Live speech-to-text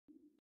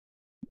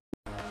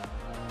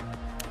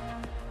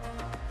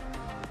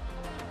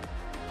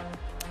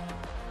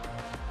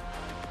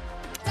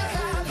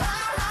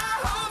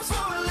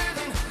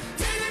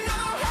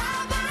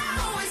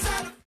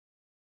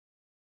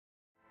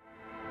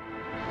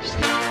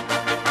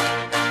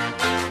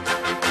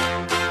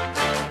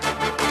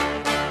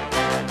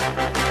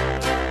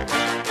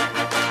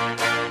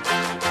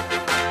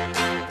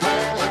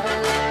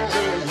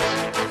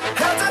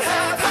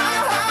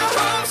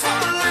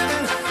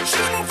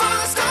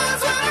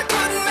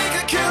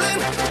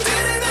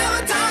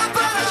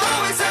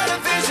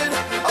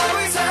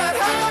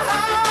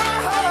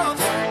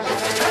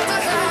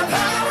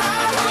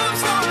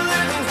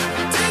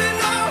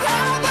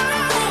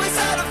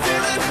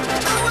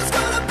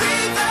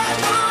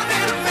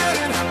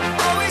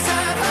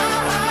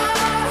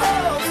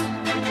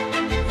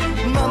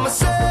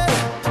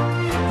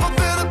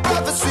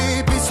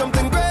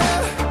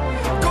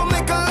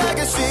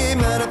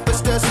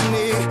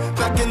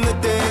Back in the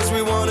days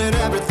we wanted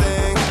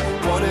everything,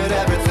 wanted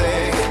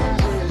everything.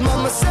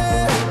 Mama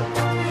said,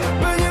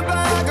 burn your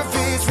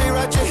biographies,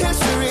 rewrite your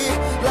history,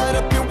 light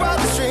up your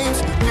wildest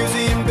dreams,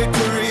 museum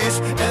victories.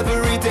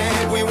 Every day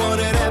we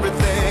wanted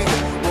everything,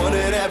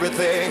 wanted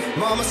everything.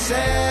 Mama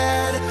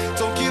said,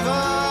 don't give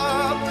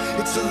up,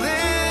 it's a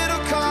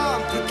little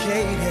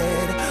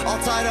complicated, all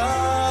tied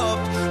up,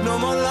 no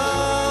more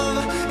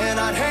love, and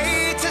I'd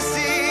hate to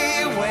see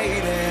you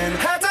waiting.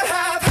 Had to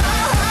have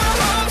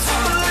hopes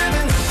for a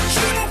living,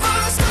 shooting for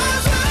the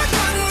stars when I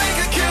couldn't make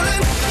a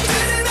killing.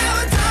 Didn't have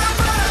a dime,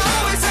 but I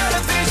always had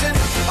a vision,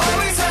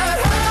 always had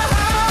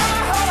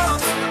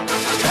hopes.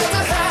 Had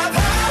to have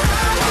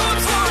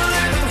hopes for a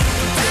living,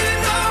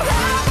 didn't know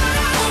how, but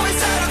I always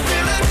had a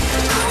feeling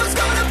I was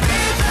gonna be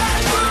that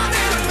one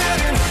in a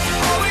million.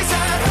 Always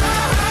had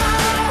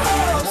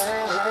hopes.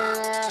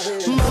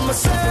 Mama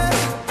said,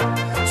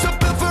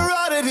 something for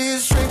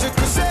oddities, stranger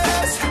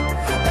cruises.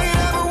 Ain't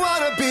ever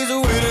wannabes,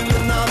 waiting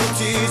the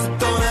novelties that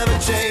don't ever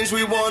change.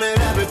 We wanted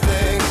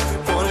everything,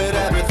 wanted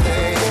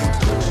everything.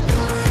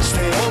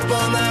 Stay up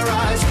on that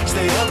rise,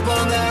 stay up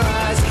on that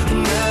rise,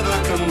 never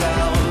come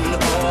down.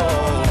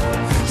 Oh,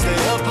 stay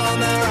up on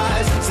that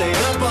rise, stay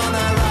up on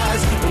that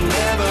rise,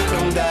 never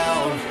come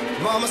down.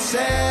 Mama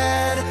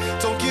said,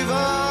 don't give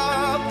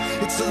up,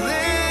 it's a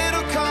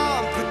little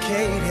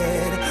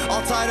complicated,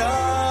 all tied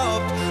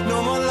up,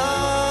 no more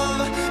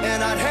love,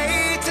 and I'd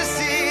hate to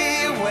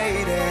see you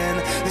waiting.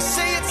 They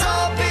say it's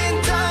all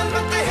been done,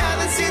 but they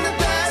haven't seen the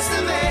best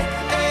of me.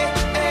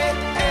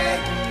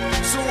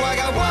 So I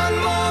got one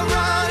more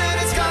run, and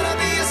it's gonna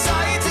be a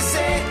sight to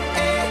see.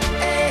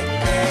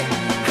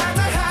 Had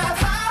to have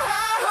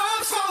high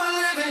hopes for a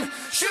living,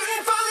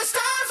 shooting for the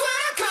stars when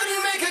I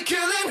couldn't make a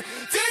killing.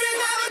 Didn't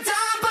have a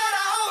dime, but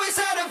I always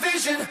had a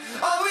vision,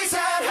 always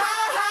had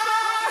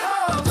high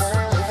hopes.